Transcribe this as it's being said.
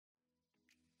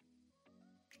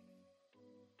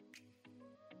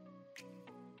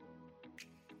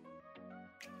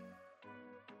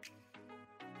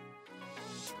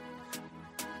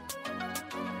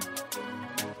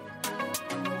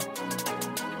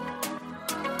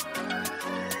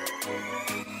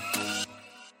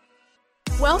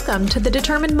Welcome to the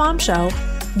Determined Mom Show,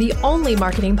 the only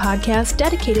marketing podcast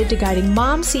dedicated to guiding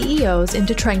mom CEOs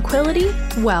into tranquility,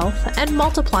 wealth, and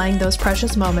multiplying those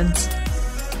precious moments.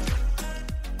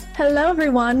 Hello,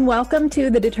 everyone. Welcome to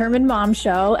the Determined Mom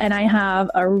Show. And I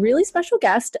have a really special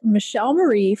guest, Michelle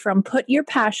Marie from Put Your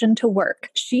Passion to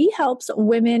Work. She helps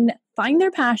women find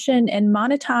their passion and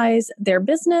monetize their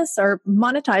business or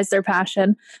monetize their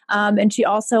passion. And she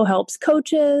also helps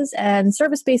coaches and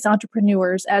service-based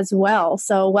entrepreneurs as well.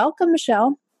 So welcome,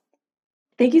 Michelle.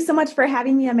 Thank you so much for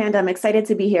having me, Amanda. I'm excited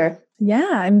to be here. Yeah,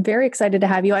 I'm very excited to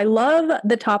have you. I love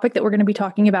the topic that we're going to be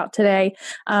talking about today,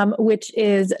 which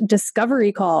is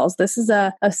discovery calls. This is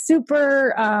a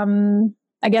super,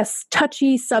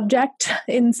 touchy subject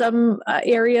in some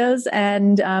areas.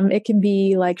 And it can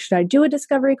be like, should I do a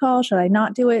discovery call? Should I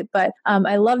not do it? But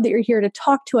I love that you're here to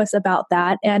talk to us about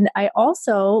that. And I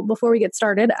also, before we get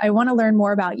started, I want to learn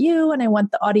more about you and I want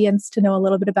the audience to know a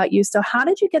little bit about you. So how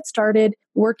did you get started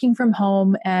working from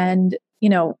home and,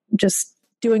 just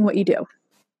doing what you do?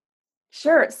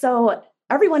 Sure. So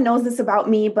everyone knows this about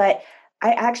me, but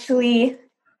I actually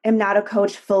am not a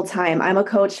coach full-time. I'm a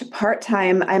coach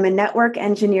part-time. I'm a network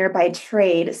engineer by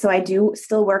trade. So I do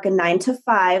still work a 9 to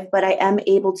 5, but I am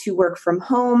able to work from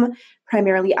home,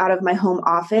 primarily out of my home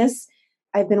office.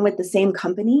 I've been with the same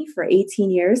company for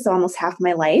 18 years, so almost half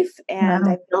my life. And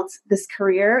Wow. I built this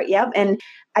career. Yep. And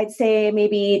I'd say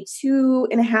maybe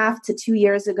 2.5 to 2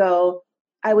 years ago,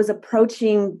 I was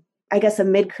approaching, I guess, a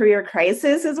mid-career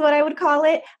crisis is what I would call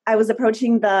it. I was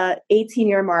approaching the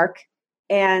 18-year mark,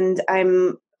 and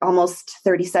I'm almost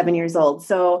 37 years old.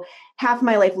 So half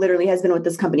my life literally has been with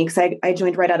this company because I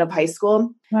joined right out of high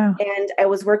school. Wow. And I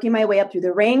was working my way up through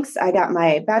the ranks. I got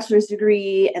my bachelor's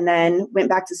degree and then went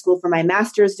back to school for my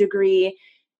master's degree.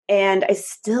 And I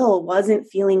still wasn't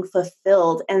feeling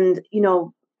fulfilled. And,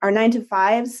 our 9 to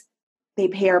 5s, they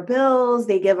pay our bills,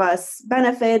 they give us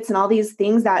benefits and all these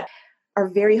things that are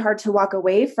very hard to walk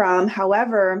away from.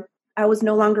 However, I was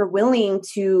no longer willing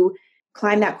to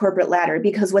climb that corporate ladder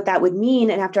because what that would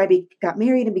mean, and after I got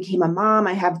married and became a mom,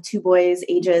 I have 2 boys,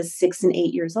 ages 6 and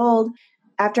 8 years old.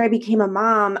 After I became a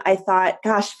mom, I thought,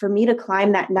 gosh, for me to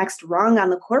climb that next rung on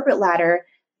the corporate ladder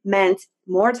meant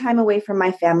more time away from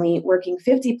my family, working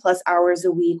 50 plus hours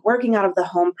a week, working out of the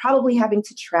home, probably having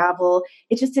to travel.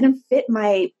 It just didn't fit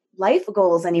my life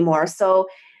goals anymore. So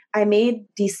I made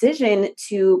decision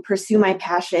to pursue my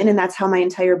passion. And that's how my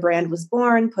entire brand was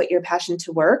born, Put Your Passion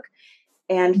to Work.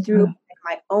 And through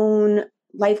my own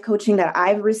life coaching that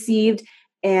I've received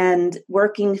and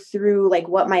working through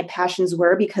what my passions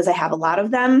were, because I have a lot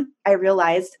of them, I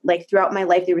realized throughout my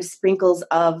life, there were sprinkles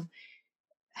of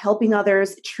helping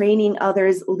others, training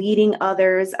others, leading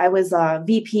others. I was a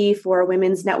VP for a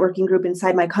women's networking group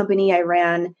inside my company. I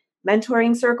ran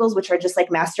mentoring circles, which are just like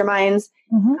masterminds.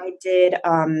 Mm-hmm. I did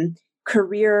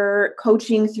career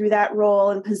coaching through that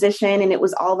role and position, and it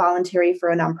was all voluntary for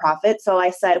a nonprofit. So I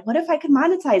said, what if I could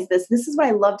monetize this? This is what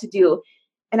I love to do.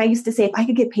 And I used to say, if I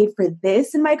could get paid for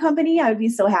this in my company, I would be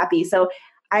so happy. So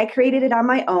I created it on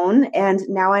my own. And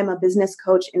now I'm a business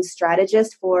coach and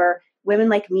strategist for women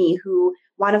like me who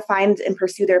want to find and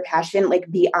pursue their passion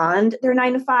beyond their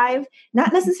 9 to 5,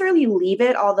 not necessarily leave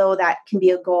it, although that can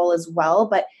be a goal as well,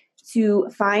 but to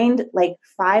find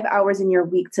 5 hours in your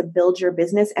week to build your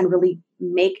business and really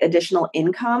make additional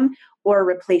income or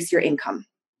replace your income.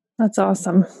 That's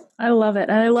awesome. I love it.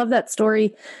 And I love that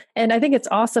story. And I think it's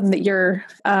awesome that you're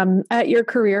at your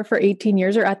career for 18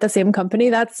 years or at the same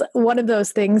company. That's one of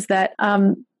those things that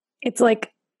it's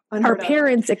like our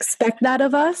parents expect that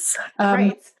of us.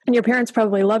 Right. And your parents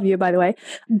probably love you, by the way.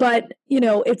 But,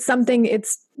 it's something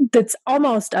that's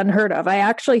almost unheard of. I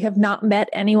actually have not met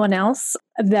anyone else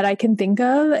that I can think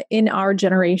of in our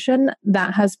generation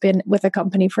that has been with a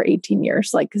company for 18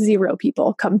 years. 0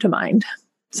 people come to mind.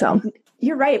 So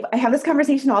you're right. I have this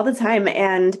conversation all the time,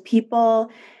 and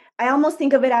I almost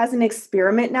think of it as an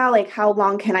experiment now. How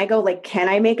long can I go? Can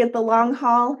I make it the long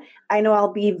haul? I know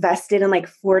I'll be vested in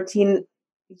 14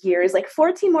 years,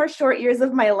 14 more short years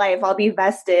of my life. I'll be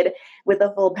vested with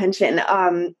a full pension.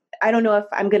 I don't know if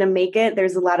I'm going to make it.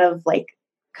 There's a lot of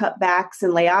cutbacks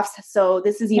and layoffs. So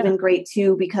this is even great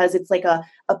too, because it's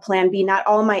a plan B. Not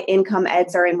all my income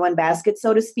eggs are in one basket,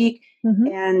 so to speak. Mm-hmm.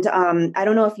 And I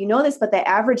don't know if you know this, but the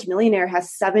average millionaire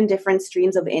has 7 different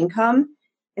streams of income.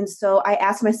 And so I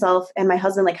asked myself and my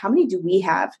husband, how many do we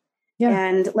have? Yeah.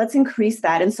 And let's increase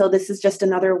that. And so this is just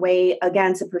another way,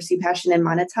 again, to pursue passion and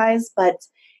monetize. But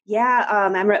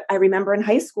I remember in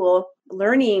high school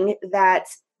learning that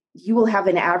you will have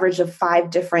an average of 5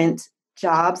 different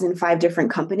jobs in 5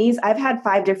 different companies. I've had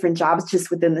 5 different jobs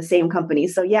just within the same company.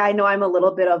 So yeah, I know I'm a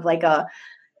little bit of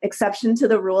exception to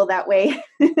the rule that way.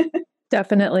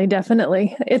 Definitely,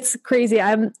 definitely. It's crazy.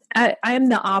 I am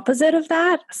the opposite of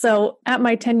that. So at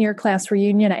my 10-year class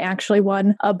reunion, I actually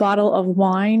won a bottle of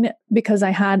wine because I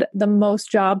had the most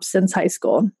jobs since high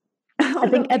school. I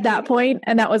think at that point,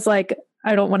 and that was like,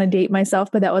 I don't want to date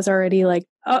myself, but that was already like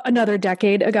another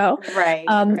decade ago. Right.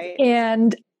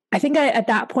 And I think at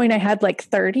that point I had like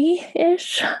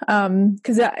 30-ish,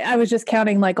 because I was just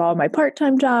counting like all my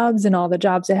part-time jobs and all the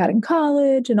jobs I had in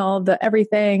college and all of the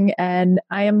everything. And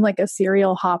I am like a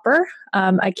serial hopper.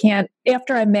 I can't,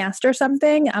 after I master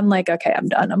something, I'm like, okay, I'm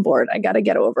done. I'm bored. I got to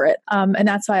get over it. And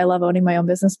that's why I love owning my own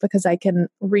business, because I can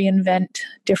reinvent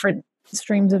different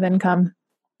streams of income.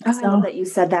 Oh, I love that you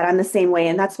said that. I'm the same way.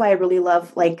 And that's why I really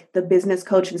love like the business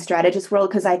coach and strategist world,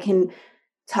 because I can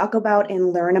talk about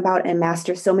and learn about and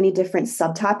master so many different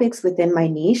subtopics within my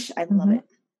niche. I love it.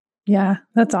 Yeah,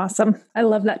 that's awesome. I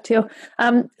love that too.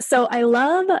 So I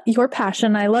love your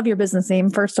passion. I love your business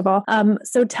name, first of all.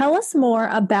 So tell us more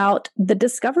about the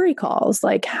discovery calls,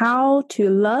 like how to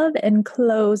love and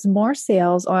close more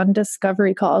sales on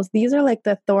discovery calls. These are like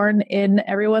the thorn in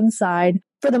everyone's side.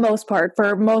 For the most part,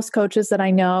 for most coaches that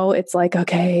I know, it's like,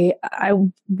 okay,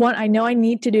 I know I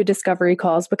need to do discovery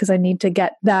calls because I need to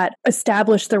get that,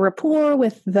 establish the rapport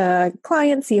with the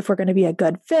client, see if we're going to be a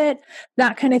good fit,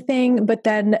 that kind of thing. But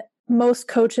then most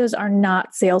coaches are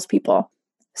not salespeople.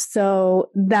 So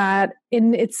that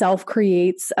in itself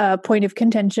creates a point of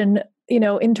contention,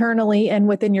 internally and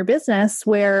within your business,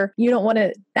 where you don't want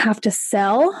to have to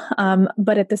sell.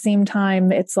 But at the same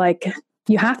time, it's like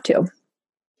you have to.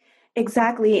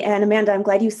 Exactly. And Amanda, I'm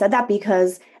glad you said that,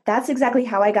 because that's exactly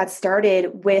how I got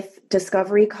started with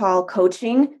discovery call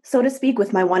coaching, so to speak,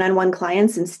 with my one-on-one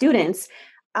clients and students.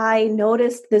 I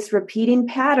noticed this repeating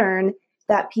pattern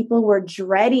that people were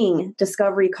dreading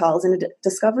discovery calls. And a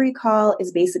discovery call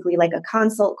is basically like a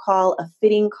consult call, a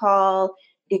fitting call.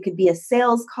 It could be a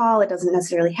sales call. It doesn't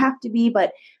necessarily have to be,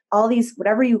 but all these,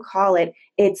 whatever you call it,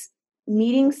 it's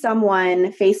meeting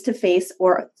someone face to face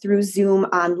or through Zoom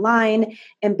online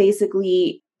and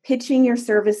basically pitching your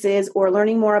services or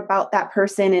learning more about that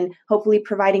person and hopefully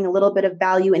providing a little bit of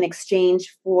value in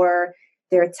exchange for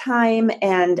their time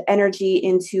and energy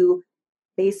into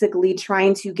basically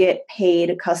trying to get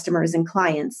paid customers and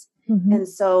clients. And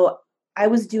so I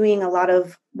was doing a lot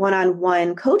of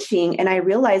one-on-one coaching, and I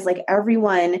realized like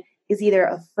everyone is either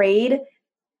afraid,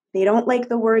 they don't like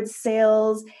the word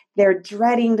sales, they're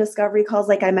dreading discovery calls,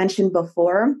 like I mentioned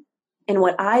before. And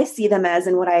what I see them as,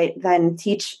 and what I then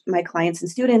teach my clients and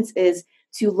students, is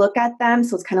to look at them.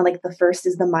 So it's kind of like the first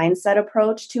is the mindset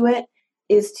approach to it,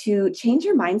 is to change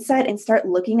your mindset and start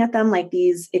looking at them like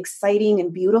these exciting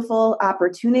and beautiful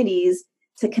opportunities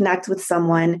to connect with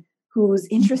someone who's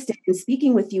interested in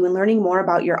speaking with you and learning more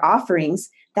about your offerings.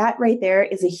 That right there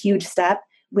is a huge step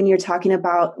when you're talking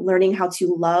about learning how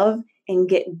to love and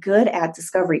get good at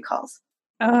discovery calls.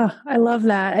 Oh, I love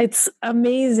that. It's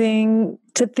amazing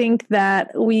to think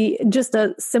that just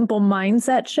a simple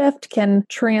mindset shift can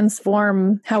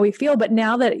transform how we feel. But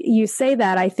now that you say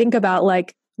that, I think about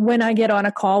like when I get on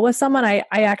a call with someone, I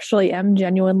actually am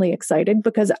genuinely excited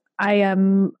because I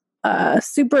am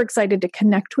super excited to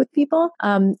connect with people.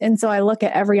 And so I look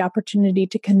at every opportunity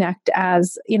to connect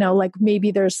as, like maybe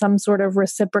there's some sort of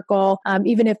reciprocal,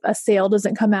 even if a sale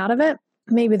doesn't come out of it,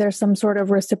 maybe there's some sort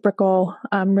of reciprocal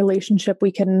relationship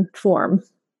we can form.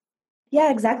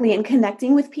 Yeah, exactly. And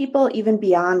connecting with people, even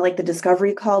beyond like the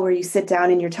discovery call where you sit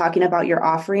down and you're talking about your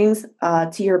offerings,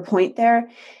 to your point there,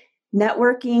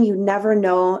 networking, you never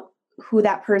know who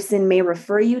that person may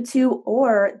refer you to,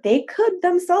 or they could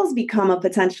themselves become a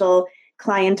potential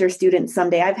client or student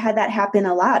someday. I've had that happen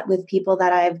a lot with people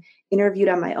that I've interviewed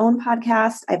on my own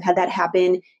podcast. I've had that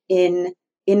happen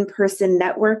in-person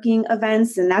networking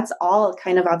events, and that's all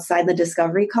kind of outside the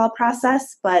discovery call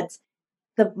process. But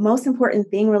the most important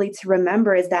thing really to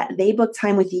remember is that they book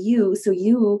time with you, so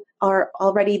you are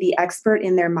already the expert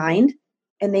in their mind,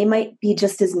 and they might be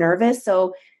just as nervous.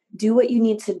 So do what you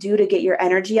need to do to get your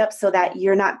energy up so that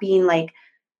you're not being like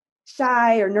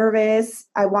shy or nervous.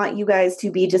 I want you guys to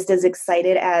be just as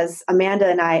excited as Amanda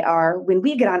and I are when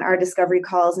we get on our discovery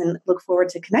calls and look forward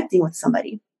to connecting with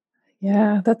somebody.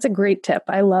 Yeah, that's a great tip.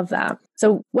 I love that.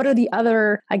 So what are the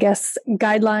other,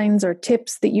 guidelines or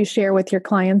tips that you share with your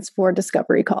clients for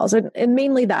discovery calls? And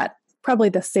mainly that, probably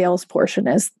the sales portion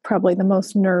is probably the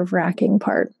most nerve-wracking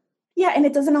part. Yeah, and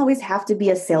it doesn't always have to be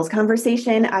a sales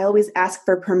conversation. I always ask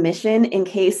for permission in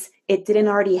case it didn't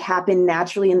already happen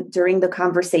naturally during the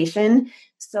conversation.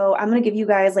 So I'm going to give you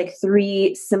guys like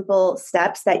 3 simple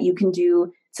steps that you can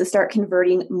do to start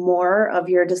converting more of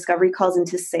your discovery calls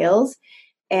into sales.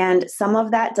 And some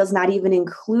of that does not even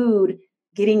include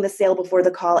getting the sale before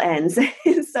the call ends.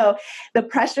 So the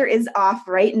pressure is off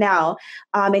right now.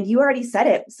 And you already said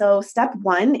it. So step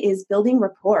one is building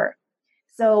rapport.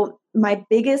 So my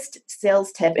biggest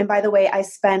sales tip, and by the way, I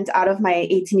spent out of my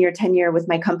 18-year tenure with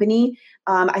my company,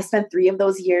 I spent 3 of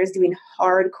those years doing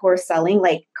hardcore selling,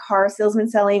 like car salesman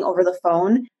selling over the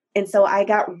phone. And so I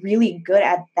got really good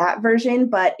at that version,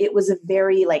 but it was a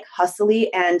very like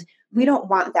hustly, and we don't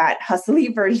want that hustly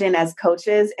version as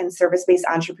coaches and service-based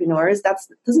entrepreneurs. That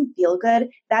doesn't feel good.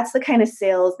 That's the kind of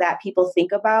sales that people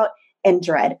think about and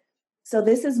dread. So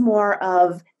this is more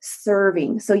of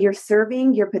serving. So you're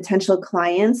serving your potential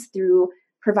clients through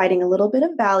providing a little bit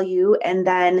of value and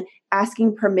then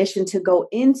asking permission to go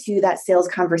into that sales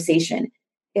conversation.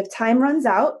 If time runs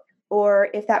out, or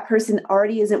if that person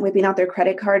already isn't whipping out their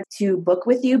credit card to book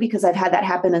with you, because I've had that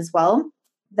happen as well,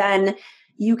 then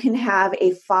you can have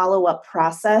a follow-up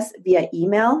process via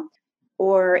email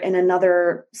or in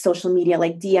another social media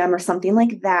like DM or something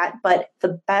like that. But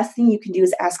the best thing you can do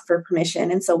is ask for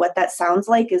permission. And so what that sounds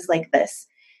like is like this.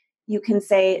 You can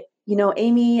say,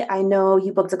 Amy, I know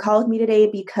you booked a call with me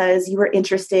today because you were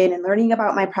interested in learning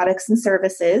about my products and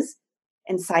services.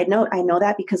 And side note, I know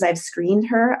that because I've screened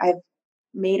her. I've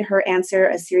made her answer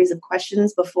a series of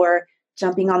questions before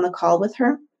jumping on the call with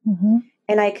her. Mm-hmm.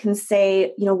 And I can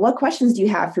say, what questions do you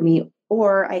have for me?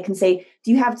 Or I can say,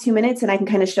 do you have 2 minutes? And I can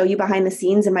kind of show you behind the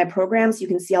scenes in my programs. You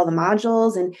can see all the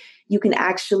modules and you can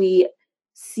actually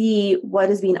see what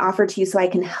is being offered to you so I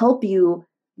can help you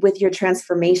with your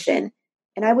transformation.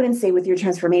 And I wouldn't say with your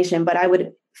transformation, but I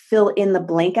would fill in the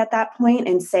blank at that point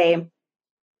and say,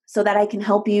 so that I can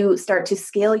help you start to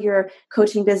scale your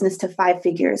coaching business to 5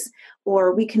 figures.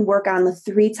 Or we can work on the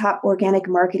 3 top organic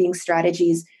marketing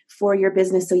strategies for your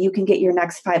business so you can get your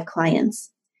next 5 clients.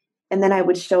 And then I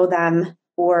would show them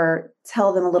or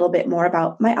tell them a little bit more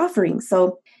about my offering.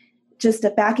 So just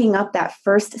backing up that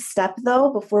first step though,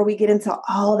 before we get into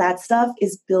all that stuff,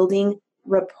 is building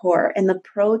rapport. And the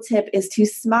pro tip is to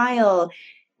smile.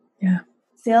 Yeah.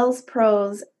 Sales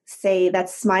pros say that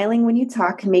smiling when you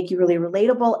talk can make you really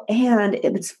relatable, and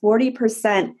it's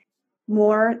 40%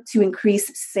 more to increase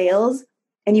sales.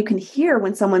 And you can hear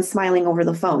when someone's smiling over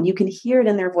the phone. You can hear it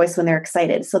in their voice when they're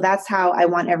excited. So that's how I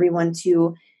want everyone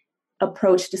to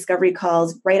approach discovery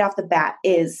calls right off the bat,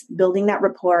 is building that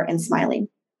rapport and smiling.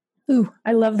 Ooh,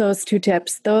 I love those 2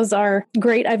 tips. Those are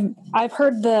great. I've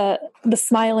heard the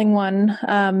smiling one,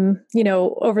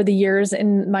 over the years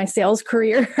in my sales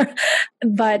career,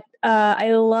 but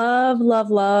I love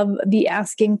the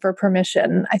asking for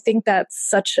permission. I think that's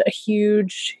such a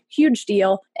huge, huge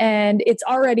deal, and it's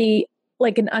already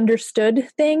like an understood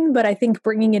thing, but I think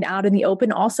bringing it out in the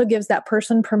open also gives that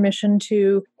person permission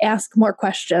to ask more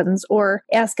questions or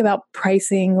ask about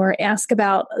pricing or ask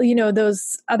about,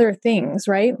 those other things,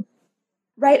 right?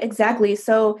 Right, exactly.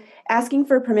 So asking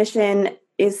for permission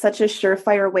is such a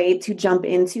surefire way to jump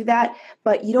into that,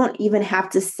 but you don't even have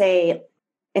to say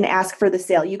and ask for the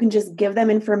sale. You can just give them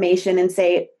information and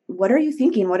say, what are you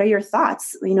thinking? What are your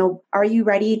thoughts? Are you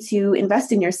ready to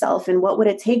invest in yourself? And what would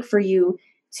it take for you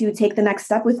to take the next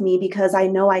step with me? Because I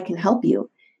know I can help you.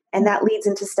 And that leads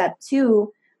into step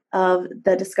 2 of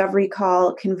the discovery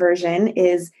call conversion,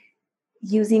 is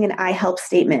using an I help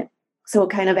statement. So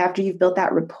kind of after you've built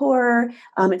that rapport,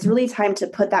 it's really time to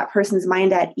put that person's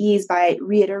mind at ease by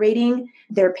reiterating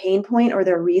their pain point or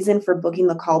their reason for booking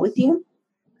the call with you.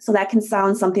 So that can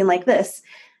sound something like this.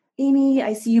 Amy,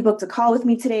 I see you booked a call with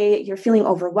me today. You're feeling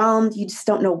overwhelmed. You just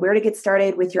don't know where to get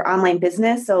started with your online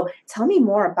business. So tell me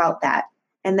more about that.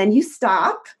 And then you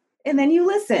stop and then you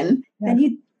listen. Yeah. And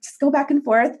you just go back and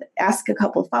forth, ask a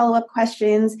couple follow-up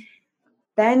questions.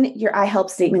 Then your I help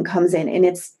statement comes in, and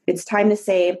it's time to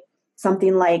say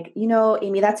something like,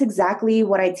 Amy, that's exactly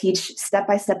what I teach step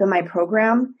by step in my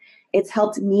program. It's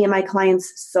helped me and my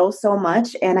clients so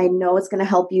much. And I know it's going to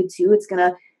help you too. It's going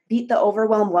to beat the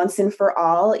overwhelm once and for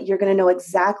all. You're going to know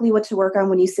exactly what to work on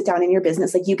when you sit down in your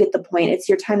business. Like, you get the point. It's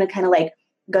your time to kind of like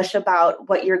gush about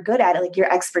what you're good at, like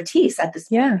your expertise at this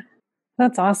point. Yeah,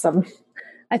 that's awesome.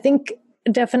 I think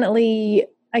definitely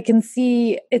I can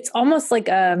see it's almost like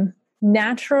a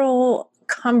natural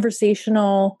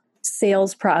conversational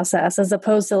sales process, as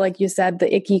opposed to, like you said,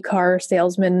 the icky car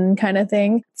salesman kind of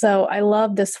thing. So I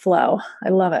love this flow. I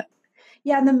love it.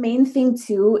 Yeah. And the main thing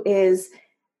too is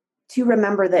to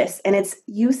remember this, and it's,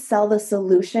 you sell the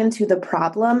solution to the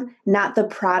problem, not the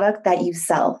product that you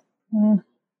sell. Mm.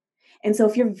 And so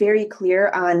if you're very clear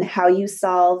on how you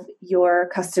solve your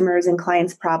customers and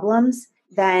clients' problems,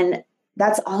 then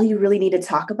that's all you really need to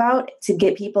talk about to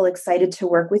get people excited to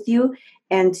work with you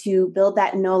and to build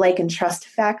that know, like, and trust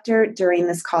factor during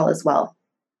this call as well.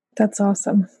 That's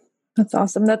awesome. That's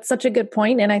awesome. That's such a good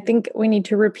point. And I think we need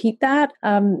to repeat that.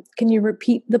 Can you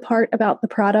repeat the part about the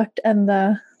product and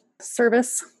the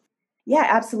service? Yeah,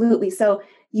 absolutely. So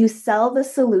you sell the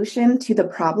solution to the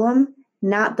problem,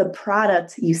 not the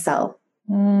product you sell.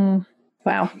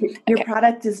 Wow. Your Okay.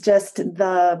 product is just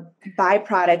the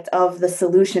byproduct of the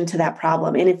solution to that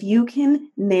problem. And if you can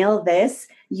nail this,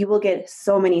 you will get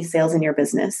so many sales in your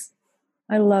business.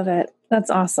 I love it.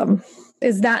 That's awesome.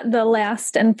 Is that the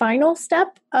last and final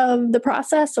step of the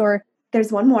process, or?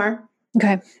 There's one more.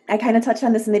 Okay. I kind of touched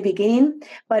on this in the beginning,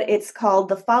 but it's called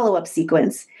the follow-up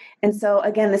sequence. And so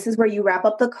again, this is where you wrap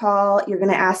up the call. You're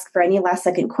going to ask for any last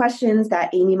second questions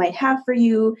that Amy might have for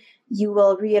you. You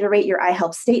will reiterate your I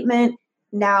help statement.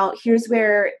 Now, here's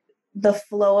where the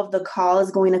flow of the call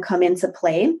is going to come into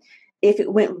play. If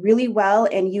it went really well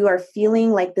and you are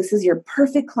feeling like this is your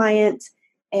perfect client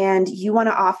and you want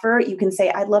to offer, you can say,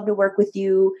 I'd love to work with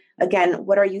you. Again,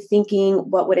 what are you thinking?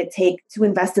 What would it take to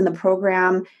invest in the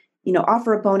program?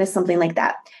 Offer a bonus, something like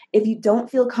that. If you don't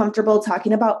feel comfortable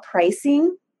talking about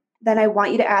pricing, then I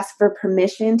want you to ask for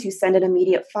permission to send an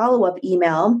immediate follow-up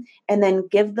email and then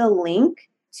give the link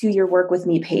to your Work With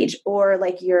Me page or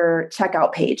like your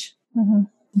checkout page. Mm-hmm.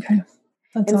 Okay.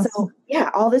 That's awesome. So,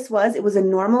 all this it was a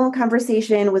normal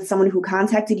conversation with someone who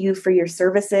contacted you for your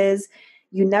services.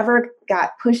 You never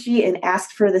got pushy and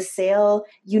asked for the sale.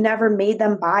 You never made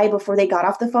them buy before they got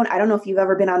off the phone. I don't know if you've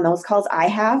ever been on those calls. I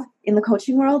have in the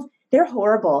coaching world. They're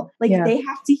horrible. They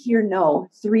have to hear no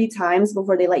 3 times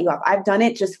before they let you off. I've done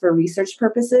it just for research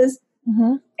purposes.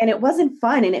 Mm-hmm. And it wasn't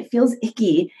fun and it feels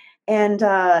icky. And,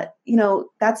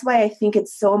 that's why I think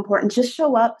it's so important. Just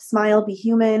show up, smile, be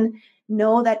human.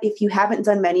 Know that if you haven't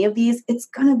done many of these, it's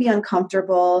going to be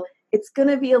uncomfortable. It's going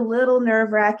to be a little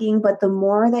nerve-wracking, but the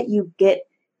more that you get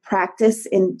practice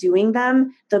in doing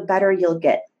them, the better you'll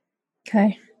get.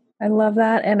 Okay. I love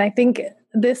that. And I think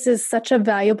this is such a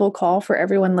valuable call for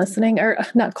everyone listening, or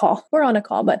not call, we're on a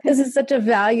call, but this is such a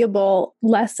valuable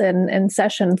lesson and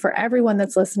session for everyone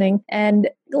that's listening. And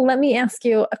let me ask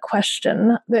you a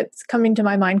question that's coming to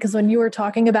my mind, because when you were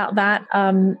talking about that,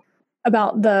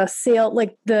 about the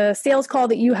sales call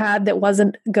that you had that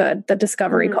wasn't good, the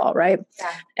discovery call, right? Yeah.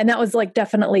 And that was like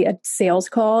definitely a sales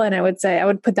call. And I would say I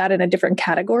would put that in a different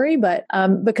category, but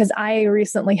because I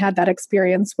recently had that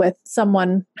experience with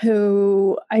someone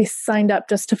who I signed up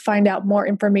just to find out more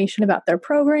information about their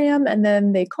program. And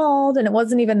then they called and it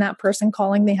wasn't even that person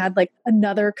calling. They had like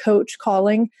another coach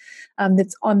calling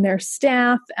that's on their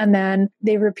staff. And then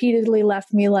they repeatedly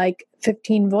left me like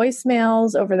 15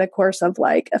 voicemails over the course of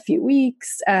like a few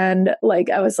weeks. And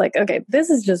like, I was like, okay, this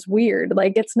is just weird.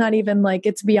 Like, it's not even like,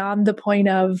 it's beyond the point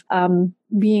of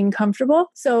being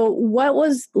comfortable. So what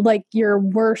was like your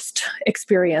worst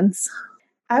experience?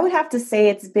 I would have to say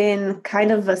it's been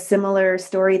kind of a similar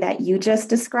story that you just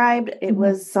described. It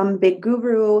was some big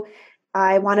guru.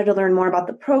 I wanted to learn more about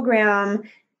the program.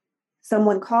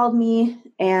 Someone called me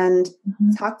and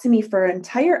talked to me for an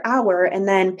entire hour and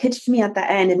then pitched me at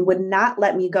the end and would not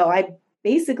let me go. I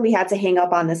basically had to hang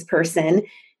up on this person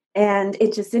and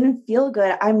it just didn't feel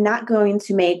good. I'm not going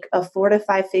to make a 4 to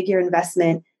 5 figure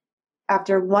investment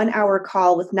after 1 hour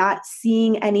call with not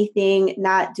seeing anything,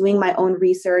 not doing my own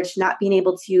research, not being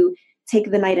able to take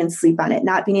the night and sleep on it,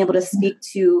 not being able to speak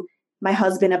to my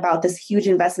husband about this huge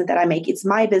investment that I make. It's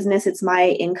my business, it's my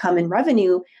income and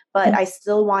revenue, but I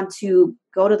still want to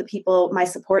go to the people, my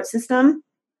support system,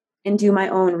 and do my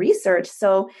own research.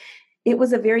 So it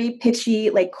was a very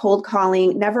pitchy, like cold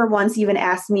calling, never once even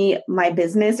asked me my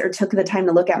business or took the time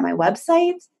to look at my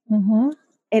website.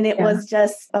 And it was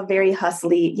just a very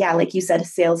hustly, like you said, a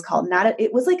sales call.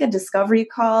 It was like a discovery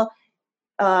call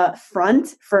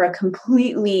front for a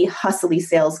completely hustly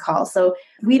sales call. So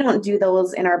we don't do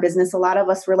those in our business. A lot of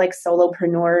us, we're like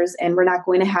solopreneurs and we're not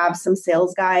going to have some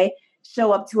sales guy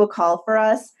show up to a call for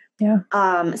us.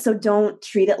 So don't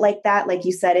treat it like that. Like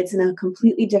you said, it's in a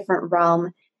completely different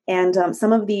realm. And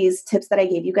some of these tips that I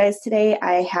gave you guys today,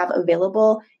 I have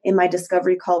available in my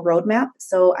discovery call roadmap.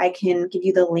 So I can give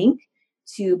you the link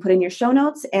to put in your show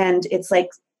notes. And it's like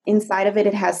inside of it,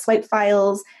 it has swipe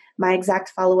files, my exact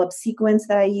follow-up sequence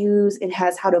that I use. It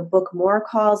has how to book more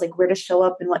calls, like where to show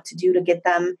up and what to do to get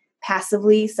them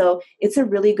passively. So it's a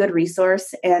really good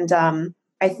resource. And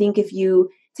I think if you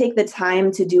take the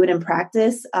time to do it in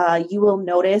practice, you will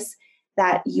notice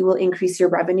that you will increase your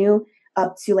revenue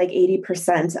up to like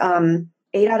 80%.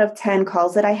 8 out of 10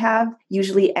 calls that I have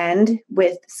usually end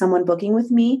with someone booking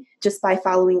with me just by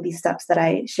following these steps that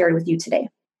I shared with you today.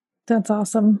 That's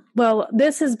awesome. Well,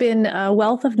 this has been a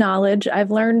wealth of knowledge.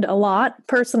 I've learned a lot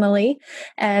personally,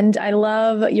 and I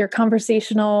love your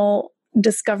conversational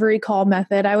discovery call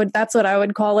method. That's what I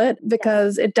would call it,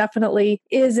 because it definitely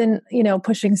isn't,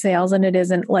 pushing sales, and it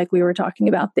isn't like we were talking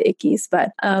about the ickies.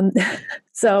 But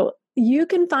so you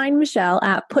can find Michelle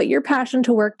at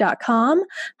putyourpassiontowork.com.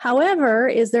 However,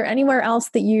 is there anywhere else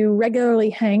that you regularly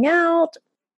hang out,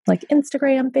 like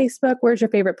Instagram, Facebook? Where's your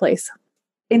favorite place?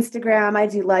 Instagram. I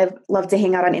do love to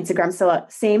hang out on Instagram. So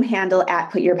same handle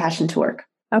at putyourpassiontowork.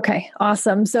 Okay,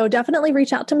 awesome. So definitely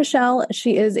reach out to Michelle.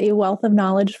 She is a wealth of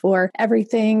knowledge for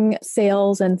everything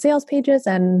sales and sales pages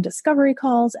and discovery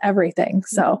calls, everything.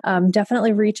 So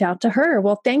definitely reach out to her.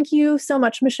 Well, thank you so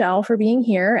much, Michelle, for being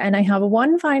here. And I have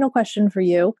one final question for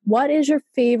you. What is your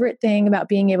favorite thing about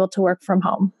being able to work from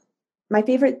home? My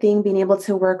favorite thing being able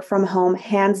to work from home,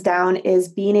 hands down, is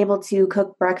being able to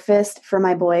cook breakfast for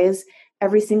my boys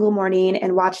every single morning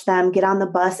and watch them get on the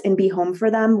bus and be home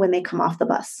for them when they come off the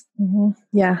bus. Mm-hmm.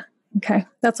 Yeah. Okay.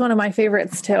 That's one of my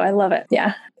favorites too. I love it.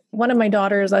 Yeah. One of my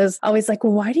daughters, I was always like,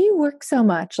 well, why do you work so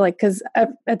much? Like, cause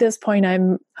at this point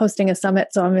I'm hosting a summit.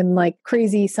 So I'm in like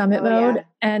crazy summit mode. Yeah.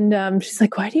 And she's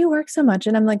like, why do you work so much?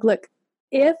 And I'm like, look,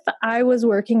 if I was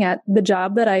working at the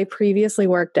job that I previously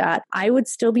worked at, I would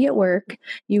still be at work.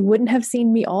 You wouldn't have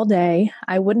seen me all day.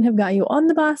 I wouldn't have got you on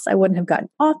the bus. I wouldn't have gotten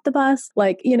off the bus.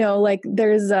 Like,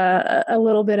 there's a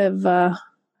little bit of,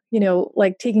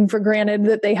 like taking for granted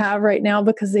that they have right now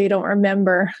because they don't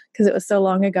remember, because it was so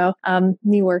long ago,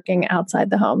 me working outside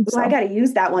the home. Well, I got to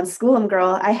use that one. School them,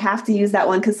 girl. I have to use that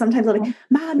one, because sometimes I'm like,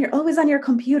 Mom, you're always on your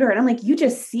computer. And I'm like, you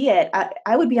just see it.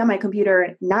 I would be on my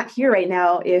computer, not here right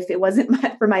now, if it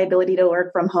wasn't for my ability to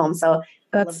work from home. So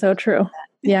that's so true.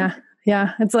 Yeah.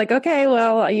 Yeah. It's like, okay,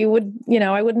 well, I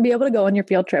wouldn't be able to go on your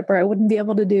field trip, or I wouldn't be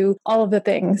able to do all of the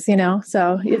things,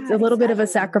 so it's a little bit of a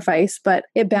sacrifice, but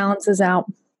it balances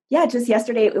out. Yeah, just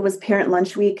yesterday, it was parent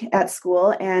lunch week at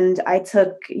school, and I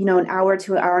took, an hour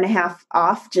to an hour and a half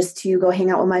off just to go hang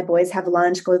out with my boys, have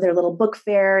lunch, go to their little book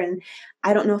fair. And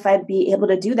I don't know if I'd be able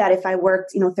to do that if I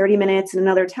worked, 30 minutes in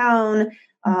another town,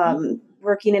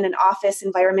 working in an office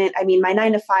environment. I mean, my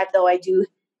 9 to 5, though, I do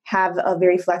have a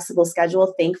very flexible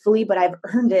schedule, thankfully, but I've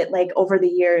earned it over the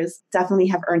years, definitely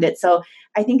have earned it. So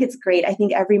I think it's great. I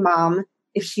think every mom,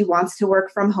 if she wants to work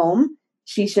from home,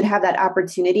 she should have that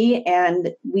opportunity,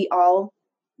 and we all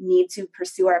need to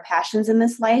pursue our passions in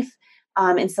this life.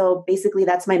 And so basically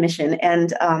that's my mission.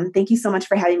 And thank you so much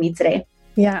for having me today.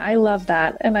 Yeah, I love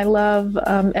that. And I love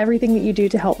everything that you do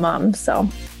to help moms. So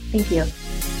thank you.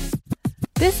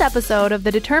 This episode of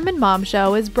the Determined Mom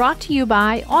Show is brought to you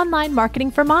by Online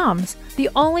Marketing for Moms, the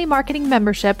only marketing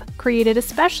membership created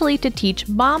especially to teach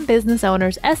mom business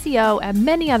owners SEO and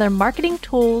many other marketing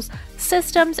tools,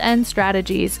 systems, and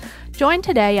strategies. Join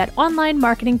today at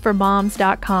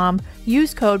onlinemarketingformoms.com.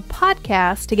 Use code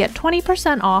PODCAST to get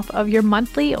 20% off of your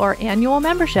monthly or annual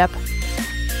membership.